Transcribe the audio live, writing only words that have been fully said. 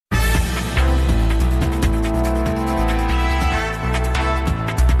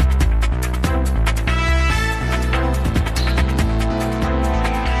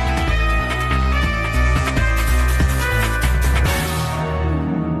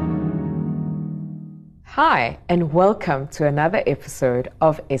Hi, and welcome to another episode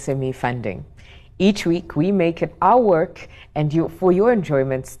of SME Funding. Each week, we make it our work and for your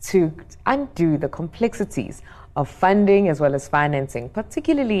enjoyment to undo the complexities of funding as well as financing,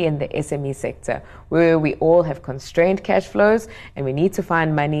 particularly in the SME sector, where we all have constrained cash flows and we need to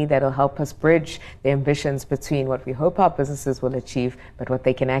find money that will help us bridge the ambitions between what we hope our businesses will achieve, but what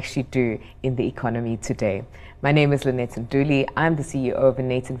they can actually do in the economy today. My name is Lynette Nduli. I'm the CEO of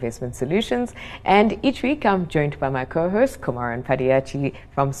Innate Investment Solutions, and each week I'm joined by my co-host, Kumaran Padiachi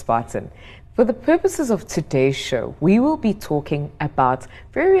from Spartan. For the purposes of today's show, we will be talking about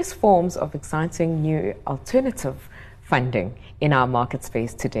various forms of exciting new alternative funding in our market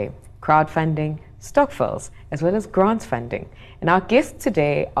space today. Crowdfunding, stokvels, as well as grant funding. And our guests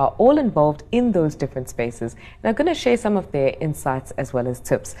today are all involved in those different spaces and are going to share some of their insights as well as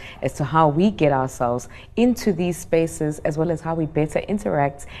tips as to how we get ourselves into these spaces as well as how we better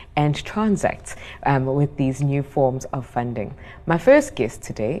interact and transact with these new forms of funding. My first guest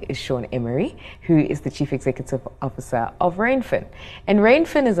today is Sean Emery, who is the Chief Executive Officer of Rainfin. And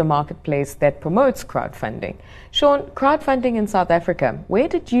Rainfin is a marketplace that promotes crowdfunding. Sean, crowdfunding in South Africa, where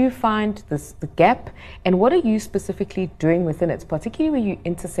did you find the gap, and what are you specifically doing within it, particularly where you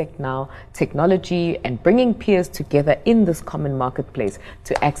intersect now technology and bringing peers together in this common marketplace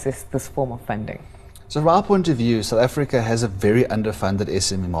to access this form of funding? So from our point of view, South Africa has a very underfunded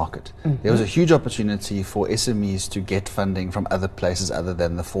SME market. There was a huge opportunity for SMEs to get funding from other places other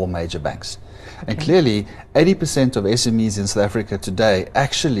than the four major banks. And clearly, 80% of SMEs in South Africa today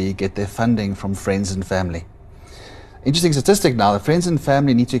actually get their funding from friends and family. Interesting statistic now, the friends and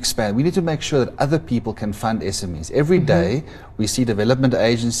family need to expand. We need to make sure that other people can fund SMEs. Every day we see development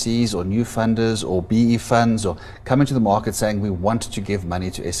agencies or new funders or BE funds or come into the market saying we want to give money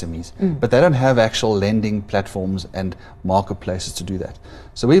to SMEs. But they don't have actual lending platforms and marketplaces to do that.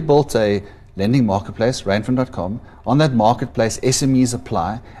 So we built a lending marketplace, rainfin.com. On that marketplace, SMEs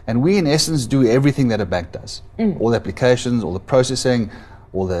apply, and we in essence do everything that a bank does. All the applications, all the processing,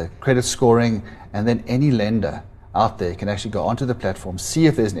 all the credit scoring, and then any lender out there can actually go onto the platform, see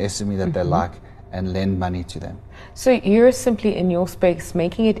if there's an SME that they like, and lend money to them. So you're simply in your space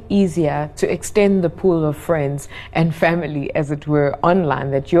making it easier to extend the pool of friends and family, as it were,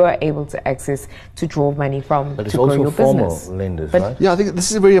 online that you are able to access to draw money from but to grow your formal business. lenders, But right? Yeah, I think this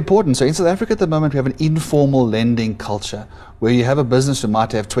is very important. So in South Africa at the moment, we have an informal lending culture where you have a business who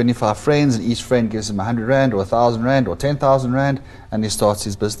might have 25 friends and each friend gives him 100 Rand or 1,000 Rand or 10,000 Rand and he starts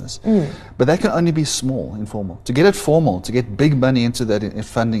his business. But that can only be small, informal. To get it formal, to get big money into that in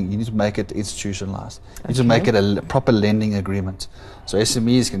funding, you need to make it institutionalized. You need to make it a proper lending agreement. So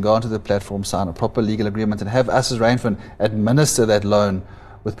SMEs can go onto the platform, sign a proper legal agreement and have us as Rainfin administer that loan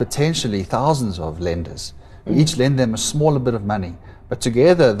with potentially thousands of lenders. We each lend them a smaller bit of money. But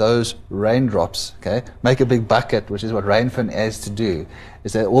together, those raindrops, make a big bucket, which is what Rainfin has to do,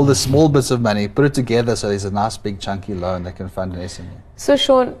 is that all the small bits of money, put it together so there's a nice big chunky loan that can fund an SME. So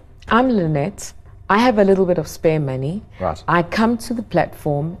Sean, I'm Lynette. I have a little bit of spare money. Right. I come to the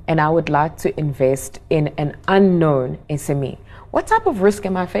platform and I would like to invest in an unknown SME. What type of risk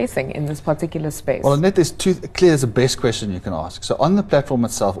am I facing in this particular space? Well, Annette, there's the best question you can ask. So on the platform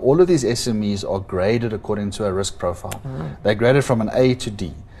itself, all of these SMEs are graded according to a risk profile. They're graded from an A to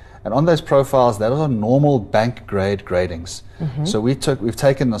D. And on those profiles, that are normal bank grade gradings. So we've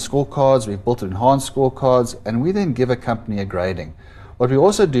taken the scorecards, we've built enhanced scorecards, and we then give a company a grading. What we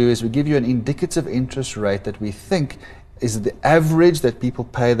also do is we give you an indicative interest rate that we think is the average that people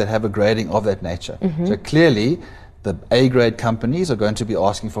pay that have a grading of that nature. So clearly, the A-grade companies are going to be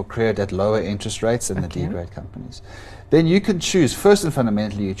asking for credit at lower interest rates than the D-grade companies. Then you can choose, first and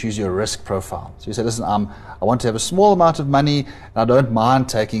fundamentally, you choose your risk profile. So you say, listen, I want to have a small amount of money, and I don't mind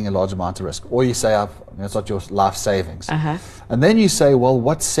taking a large amount of risk. Or you say, it's not your life savings. And then you say, well,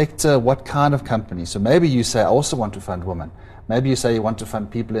 what sector, what kind of company? So maybe you say, I also want to fund women. Maybe you say you want to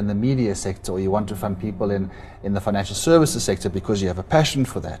fund people in the media sector, or you want to fund people in the financial services sector because you have a passion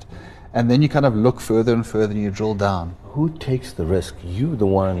for that. And then you kind of look further and further and you drill down. Who takes the risk? You, the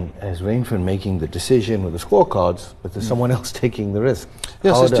one, as Rainfin, making the decision with the scorecards, but there's someone else taking the risk.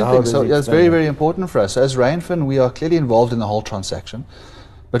 Yes, there's two things. So it's very, very important for us. So as Rainfin, we are clearly involved in the whole transaction.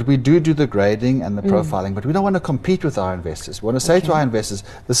 But we do the grading and the profiling, but we don't want to compete with our investors. We want to say to our investors,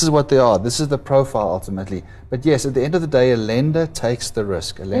 this is what they are, this is the profile ultimately. But yes, at the end of the day, a lender takes the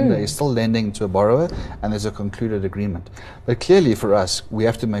risk. A lender is still lending to a borrower, and there's a concluded agreement. But clearly for us, we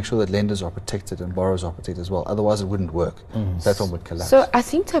have to make sure that lenders are protected and borrowers are protected as well. Otherwise it wouldn't work. That one would collapse. So I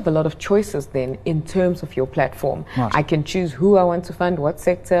seem to have a lot of choices then in terms of your platform. Right. I can choose who I want to fund, what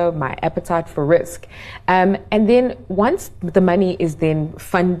sector, my appetite for risk. And then once the money is then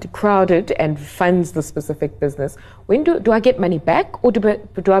funded, crowded and funds the specific business, when do I get money back, or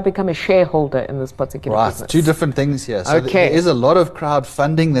do I become a shareholder in this particular business? Right, two different things here. So Okay. there is a lot of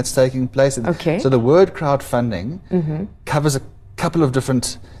crowdfunding that's taking place. Okay. So the word crowdfunding covers a couple of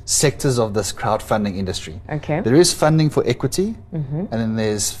different sectors of this crowdfunding industry. Okay. There is funding for equity, and then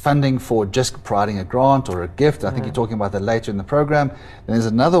there's funding for just providing a grant or a gift. I think you're talking about that later in the program. Then there's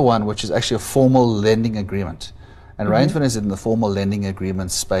another one which is actually a formal lending agreement. And Rainfin is in the formal lending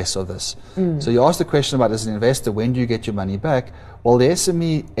agreement space of this. So you asked the question about, as an investor, when do you get your money back? Well, the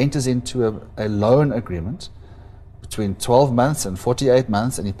SME enters into a loan agreement between 12 months and 48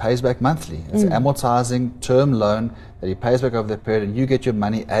 months, and he pays back monthly. It's an amortizing term loan that he pays back over the period, and you get your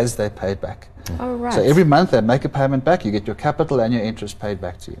money as they pay it back. All right. So every month they make a payment back, you get your capital and your interest paid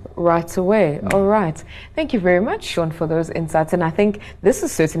back to you. Right away. All right. Thank you very much, Sean, for those insights. And I think this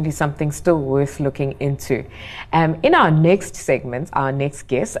is certainly something still worth looking into. In our next segment, our next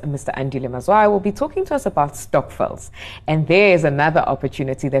guest, Mr. Andile Mazwai, will be talking to us about stokvels. And there is another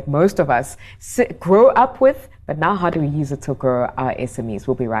opportunity that most of us grow up with, but now how do we use it to grow our SMEs?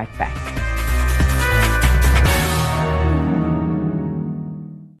 We'll be right back.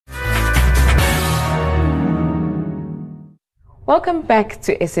 Welcome back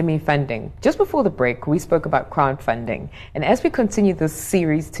to SME Funding. Just before the break, we spoke about crowdfunding. And as we continue this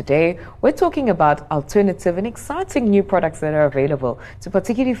series today, we're talking about alternative and exciting new products that are available to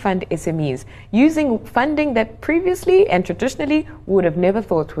particularly fund SMEs, using funding that previously and traditionally we would have never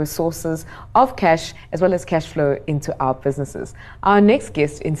thought were sources of cash as well as cash flow into our businesses. Our next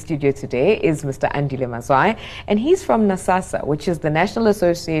guest in studio today is Mr. Andile Mazwai, and he's from NASASA, which is the National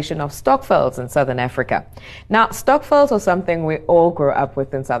Association of Stokvels in Southern Africa. Now, stokvels are something we all grow up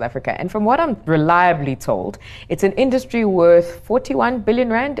with in South Africa. And from what I'm reliably told, it's an industry worth 41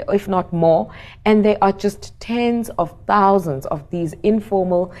 billion rand, if not more. And there are just tens of thousands of these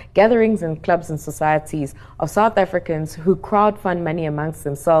informal gatherings and clubs and societies of South Africans who crowdfund money amongst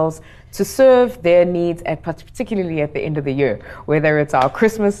themselves to serve their needs, particularly at the end of the year, whether it's our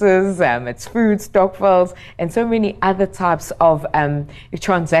Christmases, it's food, stokvels, and so many other types of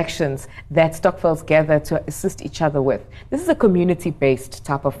transactions that stokvels gather to assist each other with. This is a community-based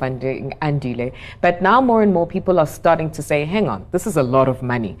type of funding, Andile, but now more and more people are starting to say, hang on, this is a lot of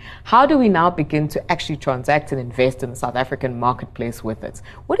money. How do we now begin to actually transact and invest in the South African marketplace with it?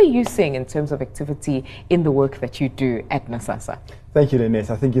 What are you seeing in terms of activity in the work that you do at NASASA? Thank you, Lynette.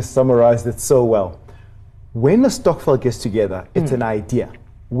 I think you summarized it so well. When a stokvel gets together, it's an idea.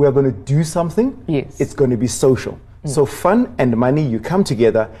 We're going to do something. Yes. It's going to be social. So fun and money, you come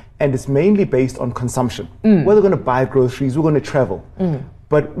together, and it's mainly based on consumption. We're going to buy groceries, we're going to travel.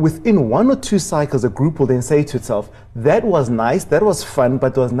 But within 1 or 2 cycles, a group will then say to itself, that was nice, that was fun,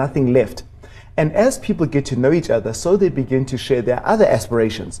 but there was nothing left. And as people get to know each other, so they begin to share their other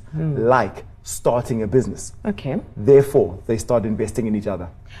aspirations, like starting a business. Okay. Therefore, they start investing in each other.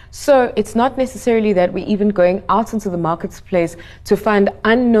 So it's not necessarily that we're even going out into the marketplace to fund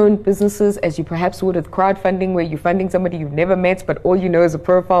unknown businesses, as you perhaps would with crowdfunding, where you're funding somebody you've never met, but all you know is a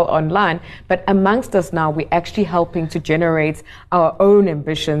profile online. But amongst us now, we're actually helping to generate our own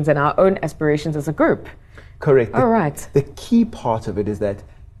ambitions and our own aspirations as a group. Correct. All right. The key part of it is that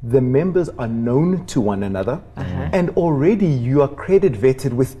the members are known to one another, and already you are credit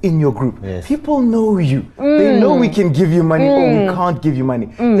vetted within your group. Yes. People know you. They know we can give you money or we can't give you money.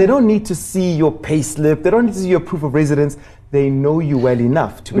 They don't need to see your pay slip. They don't need to see your proof of residence. They know you well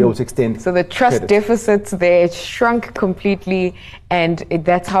enough to be able to extend. So the trust credit. deficits there shrunk completely, and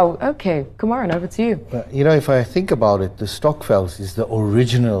that's how. Okay, Kumaran, over to you. You know, if I think about it, the stokvels is the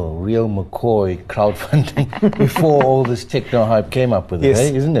original real McCoy crowdfunding before all this techno hype came up with Yes.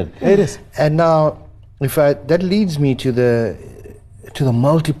 it, isn't it? It is. And now, that leads me to the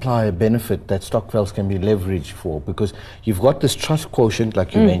multiplier benefit that stokvels can be leveraged for, because you've got this trust quotient,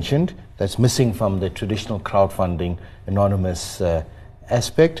 like you mentioned, that's missing from the traditional crowdfunding anonymous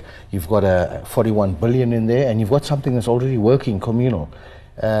aspect. You've got a 41 billion in there, and you've got something that's already working, communal.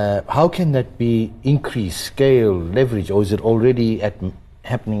 How can that be increased, scale, leverage, or is it already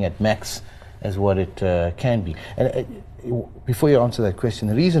happening at max as what it can be? And before you answer that question,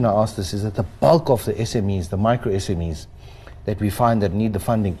 the reason I ask this is that the bulk of the SMEs, the micro SMEs, that we find that need the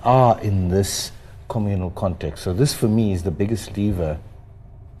funding are in this communal context. So this, for me, is the biggest lever.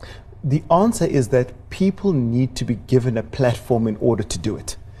 The answer is that people need to be given a platform in order to do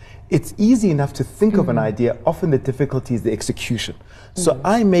it. It's easy enough to think of an idea. Often the difficulty is the execution. So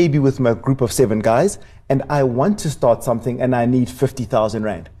I may be with my group of 7 guys, and I want to start something, and I need 50,000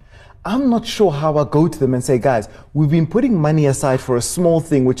 rand. I'm not sure how I go to them and say, guys, we've been putting money aside for a small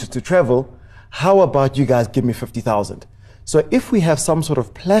thing, which is to travel. How about you guys give me 50,000? So if we have some sort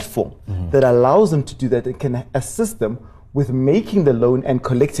of platform that allows them to do that, it can assist them with making the loan and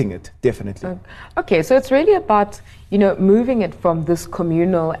collecting it, definitely. Okay, so it's really about, moving it from this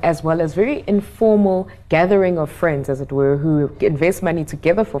communal as well as very informal gathering of friends, as it were, who invest money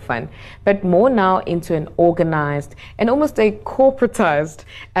together for fun, but more now into an organized and almost a corporatized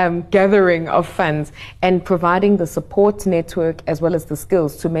gathering of funds, and providing the support network as well as the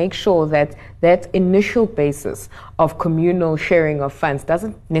skills to make sure that that initial basis of communal sharing of funds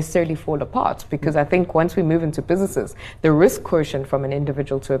doesn't necessarily fall apart. Because I think once we move into businesses, the risk quotient from an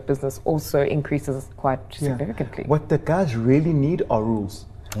individual to a business also increases quite significantly. What the guys really need are rules.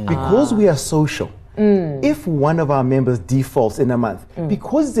 Because we are social, if one of our members defaults in a month,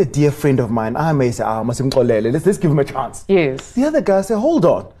 because it's a dear friend of mine, I may say, let's give him a chance. Yes. The other guy say, hold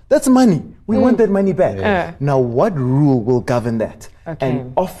on, that's money. We want that money back. Now, what rule will govern that? Okay.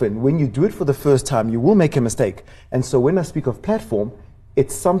 And often, when you do it for the first time, you will make a mistake. And so when I speak of platform,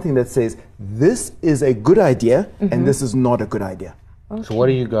 it's something that says, this is a good idea, and this is not a good idea. Okay. So what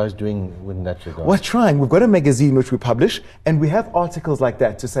are you guys doing in that regard? We're trying. We've got a magazine which we publish, and we have articles like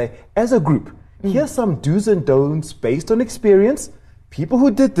that to say, as a group, here's some do's and don'ts based on experience. People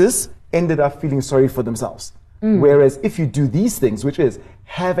who did this ended up feeling sorry for themselves. Whereas if you do these things, which is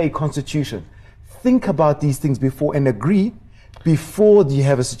have a constitution, think about these things before and agree before you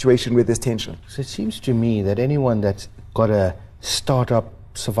have a situation where there's tension. So it seems to me that anyone that's got a startup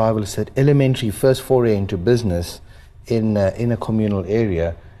survivalist at elementary first foray into business in a communal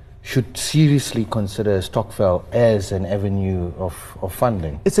area should seriously consider Stokvel as an avenue of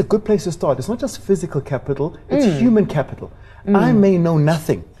funding. It's a good place to start. It's not just physical capital, it's human capital. I may know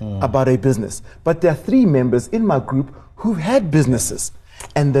nothing about a business, but there are 3 members in my group who've had businesses.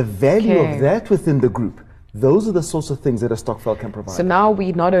 And the value of that within the group, those are the sorts of things that a Stokvel can provide. So now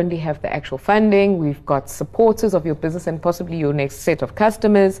we not only have the actual funding, we've got supporters of your business and possibly your next set of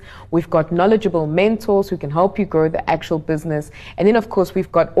customers. We've got knowledgeable mentors who can help you grow the actual business. And then, of course, we've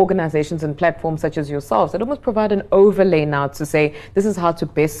got organizations and platforms such as yourselves that almost provide an overlay now to say, this is how to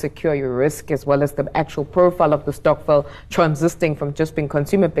best secure your risk, as well as the actual profile of the Stokvel transitioning from just being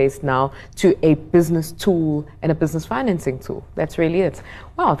consumer-based now to a business tool and a business financing tool. That's really it.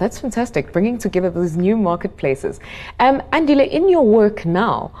 Wow, that's fantastic, bringing together these new marketplaces. Andile, in your work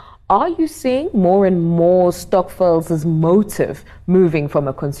now, are you seeing more and more Stokvel's motive moving from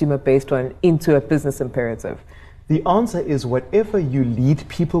a consumer-based one into a business imperative? The answer is whatever you lead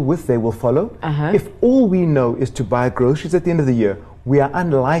people with, they will follow. If all we know is to buy groceries at the end of the year, we are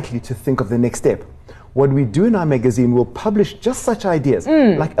unlikely to think of the next step. What we do in our magazine, we'll publish just such ideas,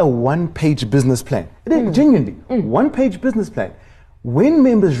 like a one-page business plan. Genuinely, one-page business plan. When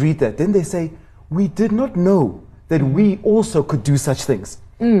members read that, then they say, we did not know that we also could do such things.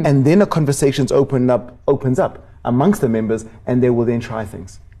 And then a conversation opens up amongst the members, and they will then try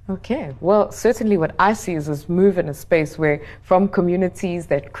things. Okay, well, certainly what I see is this move in a space where from communities,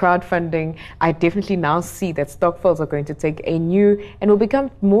 that crowdfunding, I definitely now see that Stokvels are going to take a new and will become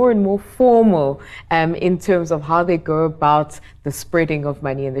more and more formal in terms of how they go about the spreading of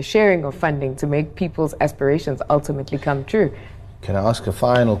money and the sharing of funding to make people's aspirations ultimately come true. Can I ask a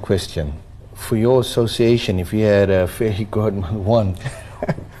final question? For your association, if you had a very good one,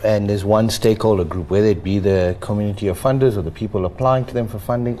 and there's one stakeholder group, whether it be the community of funders or the people applying to them for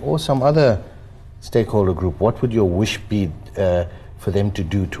funding or some other stakeholder group, what would your wish be for them to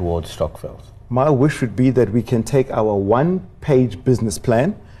do towards Stokvels? My wish would be that we can take our one-page business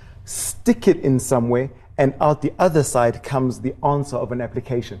plan, stick it in somewhere, and out the other side comes the answer of an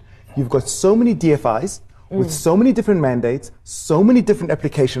application. You've got so many DFIs, with so many different mandates, so many different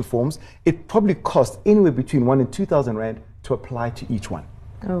application forms, it probably costs anywhere between 1,000 and 2,000 Rand to apply to each one.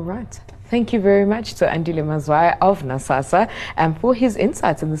 All right. Thank you very much to Andile Mazwai of NASASA for his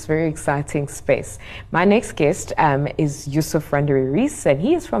insights in this very exciting space. My next guest is Yusuf Randiri-Rees, and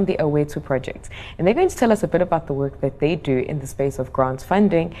he is from the Awetu Project. And they're going to tell us a bit about the work that they do in the space of grants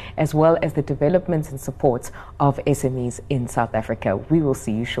funding, as well as the development and support of SMEs in South Africa. We will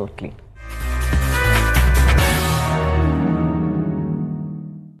see you shortly.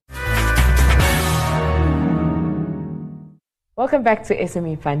 Welcome back to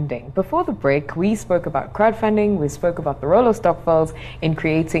SME Funding. Before the break, we spoke about crowdfunding, we spoke about the role of Stokvels in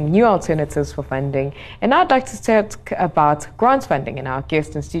creating new alternatives for funding, and now I'd like to talk about grants funding. And our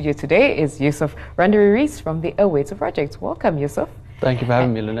guest in studio today is Yusuf Randiri-Rees from the Awetu Project. Welcome, Yusuf. Thank you for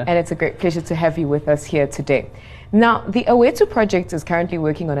having me, Linda. And it's a great pleasure to have you with us here today. Now, the Awetu project is currently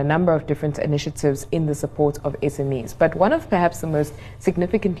working on a number of different initiatives in the support of SMEs, but one of perhaps the most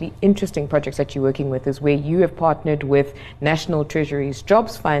significantly interesting projects that you're working with is where you have partnered with National Treasury's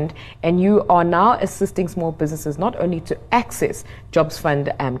Jobs Fund, and you are now assisting small businesses not only to access Jobs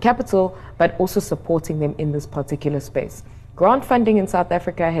Fund capital, but also supporting them in this particular space. Grant funding in South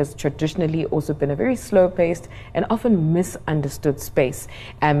Africa has traditionally also been a very slow-paced and often misunderstood space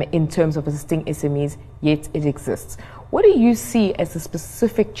in terms of assisting SMEs, yet it exists. What do you see as the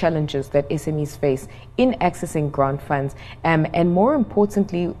specific challenges that SMEs face in accessing grant funds, and more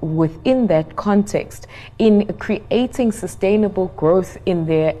importantly, within that context, in creating sustainable growth in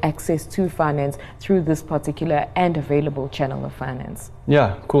their access to finance through this particular and available channel of finance?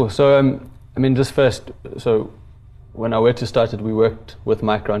 Yeah, cool. So, I mean, just first, so when Awetu started, we worked with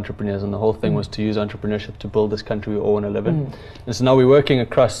micro entrepreneurs, and the whole thing was to use entrepreneurship to build this country we all want to live in. And so now we're working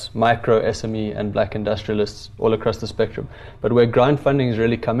across micro, SME, and black industrialists all across the spectrum. But where grant funding has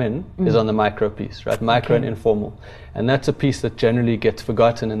really come in is on the micro piece, right? Micro and informal. And that's a piece that generally gets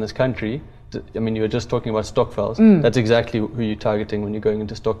forgotten in this country. I mean, you were just talking about Stokvels. That's exactly who you're targeting when you're going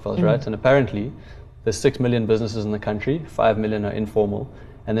into Stokvels, right? And apparently, there's 6 million businesses in the country, 5 million are informal.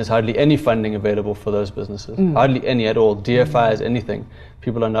 And there's hardly any funding available for those businesses. Hardly any at all. DFIs, anything.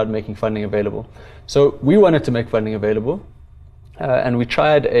 People are not making funding available. So we wanted to make funding available, and we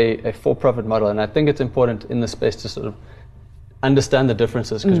tried a for-profit model. And I think it's important in this space to sort of understand the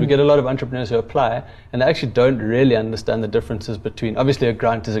differences, because we get a lot of entrepreneurs who apply and they actually don't really understand the differences between, obviously a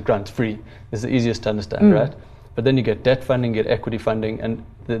grant is a grant, free. It's the easiest to understand, right? But then you get debt funding, you get equity funding, and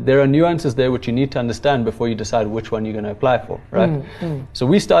there are nuances there which you need to understand before you decide which one you're going to apply for, right? So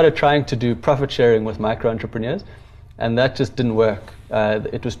we started trying to do profit sharing with micro entrepreneurs, and that just didn't work.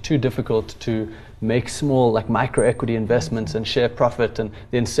 It was too difficult to make small, like micro equity investments and share profit, and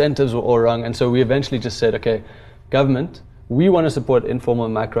the incentives were all wrong. And so we eventually just said, okay, government, we want to support informal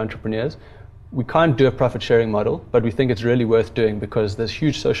and micro entrepreneurs. We can't do a profit sharing model, but we think it's really worth doing because there's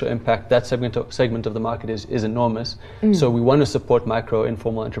huge social impact. That segment of the market is enormous. So we want to support micro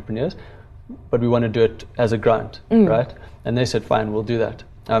informal entrepreneurs, but we want to do it as a grant, right? And they said, fine, we'll do that.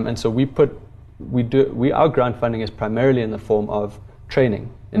 And so our grant funding is primarily in the form of training,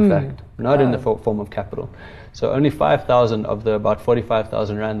 in fact, not in the form of capital. So only 5,000 of the about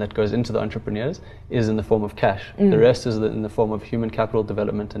 45,000 Rand that goes into the entrepreneurs is in the form of cash. The rest is in the form of human capital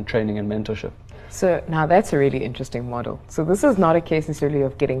development and training and mentorship. So now that's a really interesting model. So this is not a case necessarily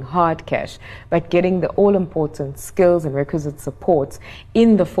of getting hard cash, but getting the all-important skills and requisite supports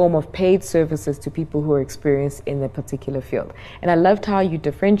in the form of paid services to people who are experienced in a particular field. And I loved how you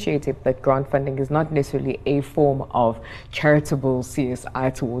differentiated that grant funding is not necessarily a form of charitable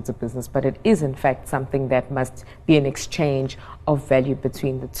CSI towards a business, but it is in fact something that must be an exchange of value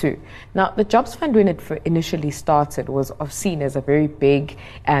between the two. Now, the Jobs Fund, when it initially started, was seen as a very big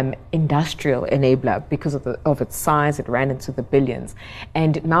industrial enabler because of its size. It ran into the billions.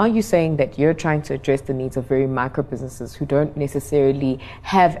 And now you're saying that you're trying to address the needs of very micro businesses who don't necessarily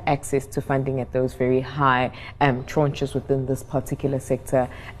have access to funding at those very high tranches within this particular sector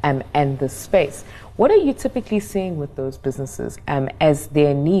and this space. What are you typically seeing with those businesses as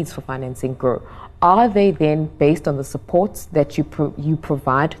their needs for financing grow? Are they then, based on the supports that you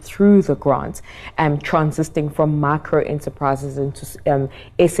provide through the grant, transiting from micro enterprises into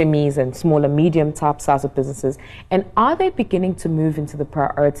SMEs and smaller, medium type size of businesses? And are they beginning to move into the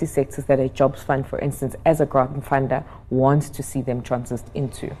priority sectors that a Jobs Fund, for instance, as a grant funder, wants to see them transit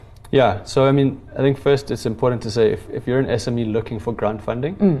into? Yeah, so I mean, I think first it's important to say if you're an SME looking for grant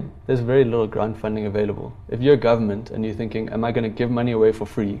funding, there's very little grant funding available. If you're a government and you're thinking, am I going to give money away for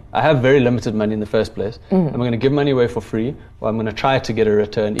free? I have very limited money in the first place. Am I going to give money away for free, or I'm going to try to get a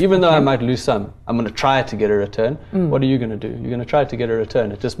return? Even though I might lose some, I'm going to try to get a return. What are you going to do? You're going to try to get a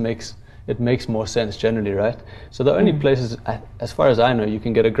return. It just makes more sense generally, right? So the only places, as far as I know, you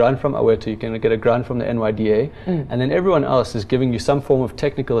can get a grant from Awetu, you can get a grant from the NYDA, and then everyone else is giving you some form of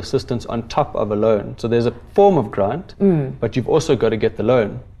technical assistance on top of a loan. So there's a form of grant, but you've also got to get the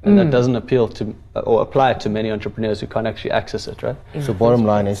loan, and that doesn't appeal to or apply to many entrepreneurs who can't actually access it, right? So bottom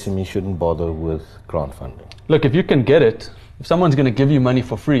line, SME shouldn't bother with grant funding. Look, if you can get it, if someone's going to give you money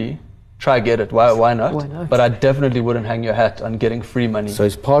for free, try get it. Why not? Why not? But I definitely wouldn't hang your hat on getting free money. So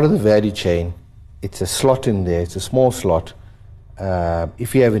it's part of the value chain. It's a slot in there. It's a small slot.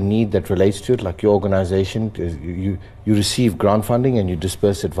 If you have a need that relates to it, like your organization, you receive grant funding and you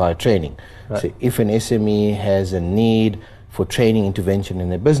disperse it via training. Right. So if an SME has a need for training intervention in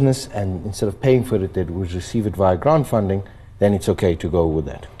their business, and instead of paying for it, they would receive it via grant funding, then it's okay to go with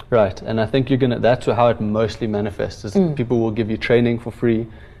that. Right, and I think that's how it mostly manifests. Is people will give you training for free,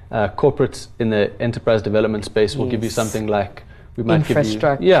 Corporates in the enterprise development space will give you something like, we might give you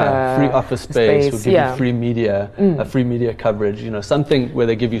free office space, we'll give you free media, free media coverage, something where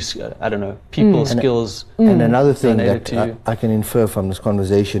they give you, I don't know, people, skills. And another thing that I can infer from this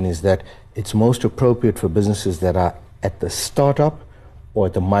conversation is that it's most appropriate for businesses that are at the startup or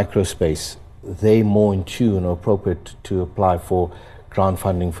at the micro space. They're more in tune or appropriate to apply for grant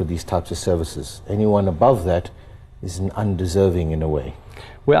funding for these types of services. Anyone above that is undeserving in a way.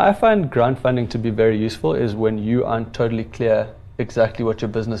 Where I find grant funding to be very useful is when you aren't totally clear exactly what your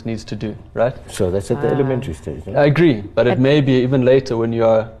business needs to do, right? So that's at the elementary stage. Right? I agree, but it may be even later when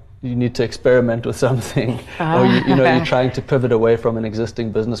you need to experiment with something, or you're trying to pivot away from an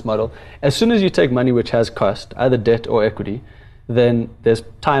existing business model. As soon as you take money which has cost, either debt or equity, then there's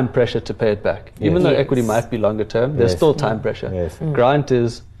time pressure to pay it back. Yes. Even though equity might be longer term, there's still time pressure. Yes. Grant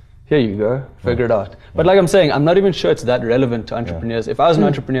is, here you go, figure it out. But like I'm saying, I'm not even sure it's that relevant to entrepreneurs. If I was an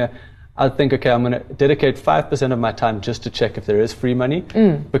entrepreneur, I'd think, okay, I'm going to dedicate 5% of my time just to check if there is free money,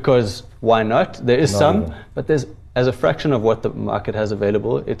 because why not? There is some, but there's, as a fraction of what the market has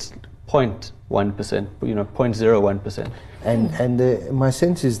available, it's 0.1%, 0.01%. And my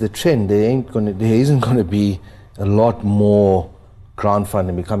sense is the trend, there isn't going to be a lot more grant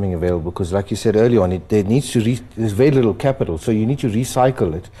funding becoming available, because like you said earlier on, there's very little capital, so you need to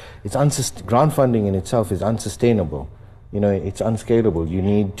recycle it. Grant funding in itself is unsustainable. It's unscalable. You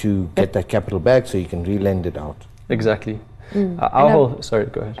need to get that capital back so you can re-lend it out. Exactly. Sorry,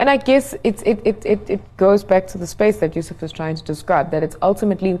 go ahead. And I guess it goes back to the space that Yusuf was trying to describe, that it's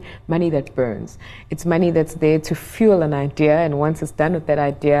ultimately money that burns. It's money that's there to fuel an idea, and once it's done with that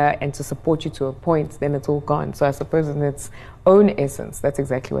idea and to support you to a point, then it's all gone. So I suppose in its own essence, that's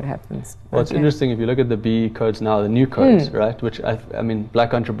exactly what happens. Well, it's interesting if you look at the BE codes now, the new codes, right, which I mean,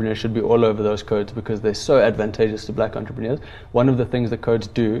 black entrepreneurs should be all over those codes because they're so advantageous to black entrepreneurs. One of the things the codes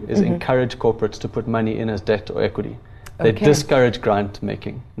do is encourage corporates to put money in as debt or equity. They discourage grant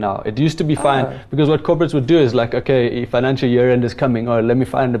making. Now, it used to be fine because what corporates would do is like, okay, financial year end is coming, or let me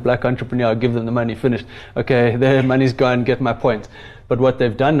find a black entrepreneur, I'll give them the money, finished. Okay, their money's gone, get my point. But what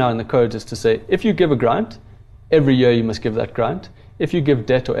they've done now in the codes is to say, if you give a grant, every year you must give that grant. If you give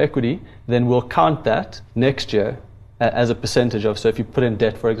debt or equity, then we'll count that next year as a percentage of, so if you put in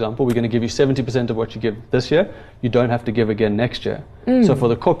debt, for example, we're going to give you 70% of what you give this year, you don't have to give again next year. So for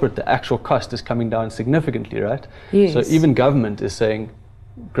the corporate, the actual cost is coming down significantly, right? Yes. So even government is saying,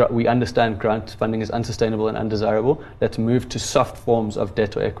 we understand grant funding is unsustainable and undesirable, let's move to soft forms of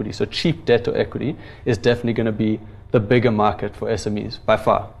debt or equity. So cheap debt or equity is definitely going to be the bigger market for SMEs, by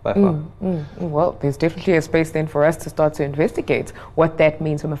far. Well, there's definitely a space then for us to start to investigate what that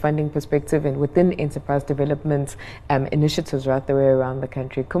means from a funding perspective and within enterprise development initiatives right the way around the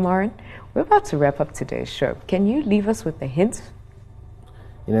country. Kumaran, we're about to wrap up today's show. Can you leave us with a hint?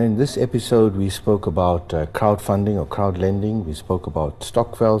 In this episode, we spoke about crowdfunding or crowd lending. We spoke about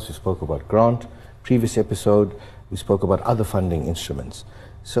Stokvels. We spoke about grant. Previous episode, we spoke about other funding instruments.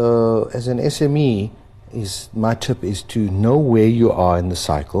 So as an SME, my tip is to know where you are in the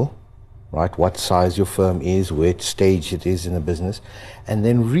cycle, right? What size your firm is, which stage it is in the business, and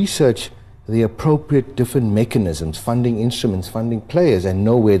then research the appropriate different mechanisms, funding instruments, funding players, and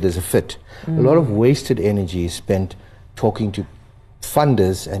know where there's a fit. A lot of wasted energy is spent talking to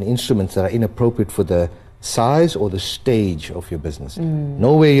funders and instruments that are inappropriate for the size or the stage of your business.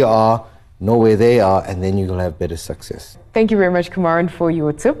 Know where you are, know where they are, and then you'll have better success. Thank you very much, Kumaran, for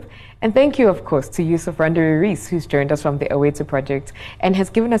your tip. And thank you, of course, to Yusuf Randery-Rees, who's joined us from the Owetu Project and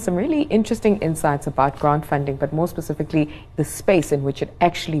has given us some really interesting insights about grant funding, but more specifically, the space in which it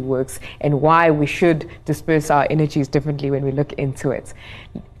actually works and why we should disperse our energies differently when we look into it.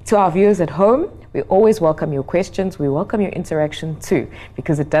 To our viewers at home, we always welcome your questions. We welcome your interaction too,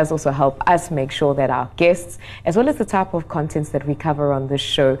 because it does also help us make sure that our guests, as well as the type of contents that we cover on this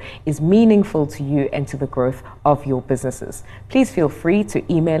show, is meaningful to you and to the growth of your businesses. Please feel free to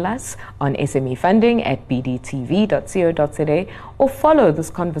email us on smefunding@bdtv.co.za or follow this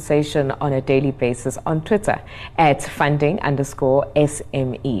conversation on a daily basis on Twitter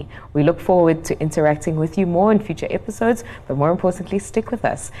 @funding_SME. We look forward to interacting with you more in future episodes, but more importantly, stick with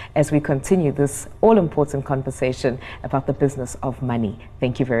us as we continue this all-important conversation about the business of money.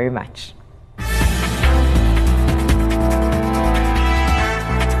 Thank you very much.